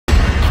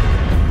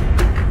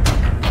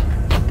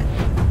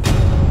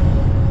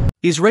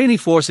Israeli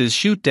forces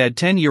shoot dead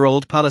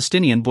 10-year-old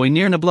Palestinian boy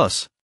near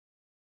Nablus.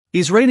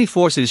 Israeli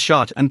forces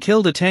shot and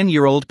killed a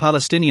 10-year-old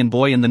Palestinian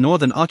boy in the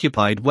northern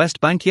occupied West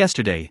Bank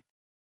yesterday.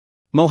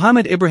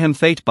 Mohammed Ibrahim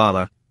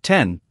Fatbala,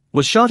 10,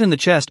 was shot in the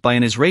chest by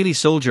an Israeli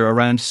soldier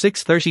around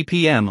 6:30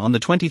 p.m. on the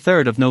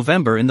 23rd of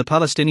November in the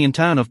Palestinian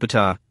town of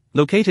Bujaria,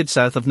 located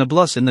south of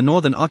Nablus in the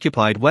northern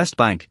occupied West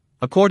Bank,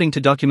 according to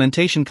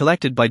documentation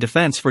collected by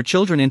Defense for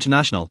Children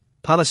International,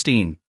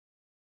 Palestine.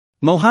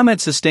 Mohammed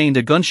sustained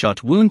a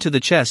gunshot wound to the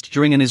chest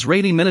during an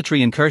Israeli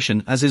military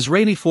incursion as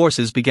Israeli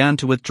forces began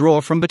to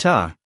withdraw from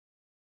Bujaria.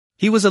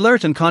 He was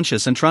alert and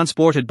conscious and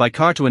transported by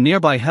car to a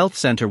nearby health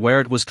center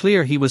where it was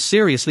clear he was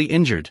seriously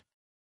injured.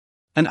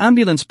 An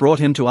ambulance brought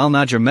him to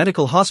Al-Najjar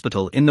Medical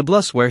Hospital in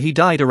Nablus where he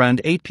died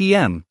around 8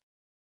 p.m.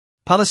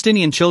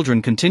 Palestinian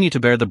children continue to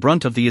bear the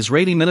brunt of the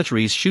Israeli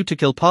military's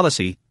shoot-to-kill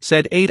policy,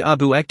 said Aid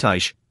Abu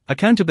Ektaish,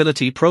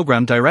 Accountability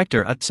Program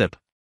Director at PSYP.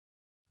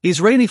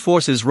 Israeli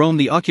forces roam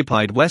the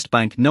occupied West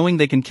Bank knowing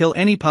they can kill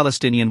any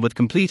Palestinian with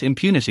complete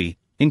impunity,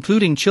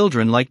 including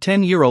children like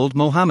 10-year-old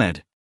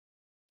Mohammed.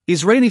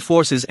 Israeli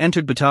forces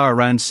entered Bujaria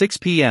around 6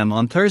 p.m.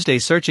 on Thursday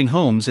searching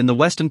homes in the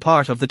western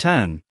part of the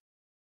town.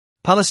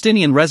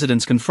 Palestinian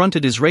residents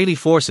confronted Israeli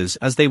forces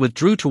as they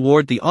withdrew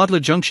toward the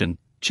Adla junction,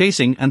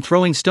 chasing and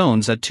throwing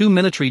stones at two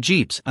military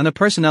jeeps and a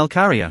personnel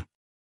carrier.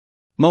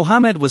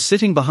 Mohammed was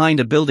sitting behind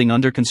a building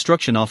under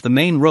construction off the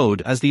main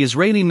road as the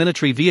Israeli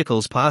military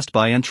vehicles passed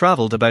by and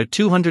traveled about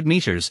 200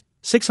 meters,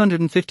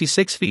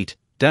 656 feet,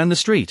 down the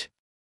street.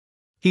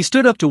 He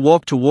stood up to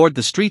walk toward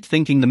the street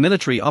thinking the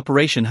military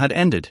operation had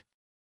ended.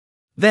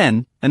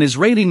 Then, an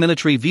Israeli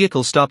military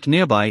vehicle stopped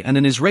nearby and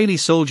an Israeli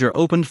soldier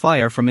opened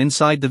fire from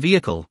inside the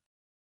vehicle.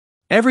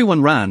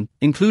 Everyone ran,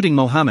 including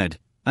Mohammed,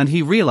 and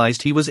he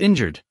realized he was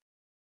injured.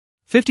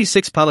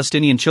 56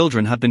 Palestinian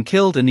children have been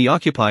killed in the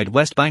occupied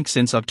West Bank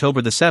since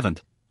October the 7th,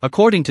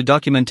 according to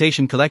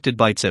documentation collected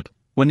by PSYP,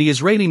 when the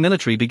Israeli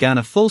military began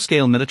a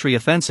full-scale military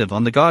offensive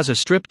on the Gaza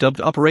Strip dubbed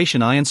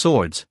Operation Iron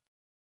Swords.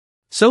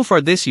 So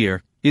far this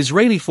year,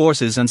 Israeli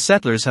forces and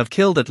settlers have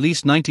killed at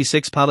least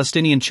 96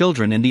 Palestinian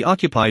children in the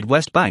occupied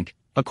West Bank,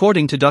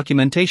 according to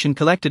documentation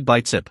collected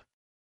by PSYP.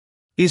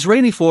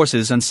 Israeli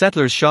forces and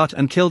settlers shot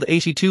and killed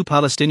 82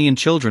 Palestinian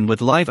children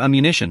with live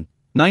ammunition.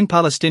 9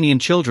 Palestinian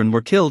children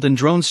were killed in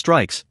drone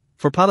strikes,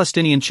 4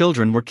 Palestinian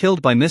children were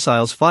killed by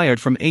missiles fired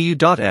from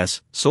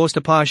AU.S, sourced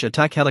Apache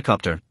attack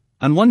helicopter,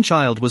 and 1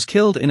 child was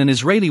killed in an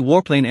Israeli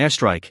warplane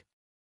airstrike.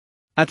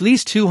 At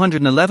least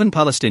 211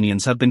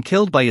 Palestinians have been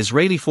killed by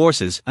Israeli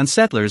forces and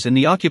settlers in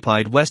the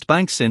occupied West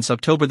Bank since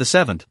October the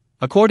 7th,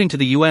 according to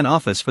the UN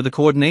Office for the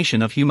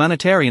Coordination of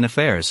Humanitarian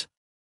Affairs.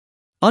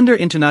 Under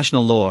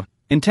international law,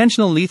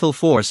 intentional lethal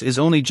force is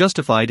only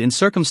justified in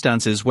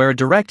circumstances where a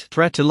direct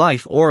threat to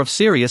life or of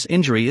serious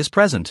injury is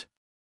present.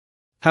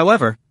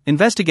 However,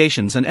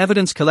 investigations and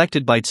evidence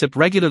collected by PSYP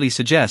regularly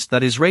suggest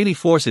that Israeli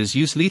forces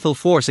use lethal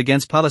force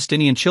against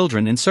Palestinian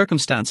children in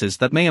circumstances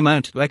that may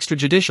amount to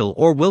extrajudicial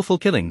or willful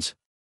killings.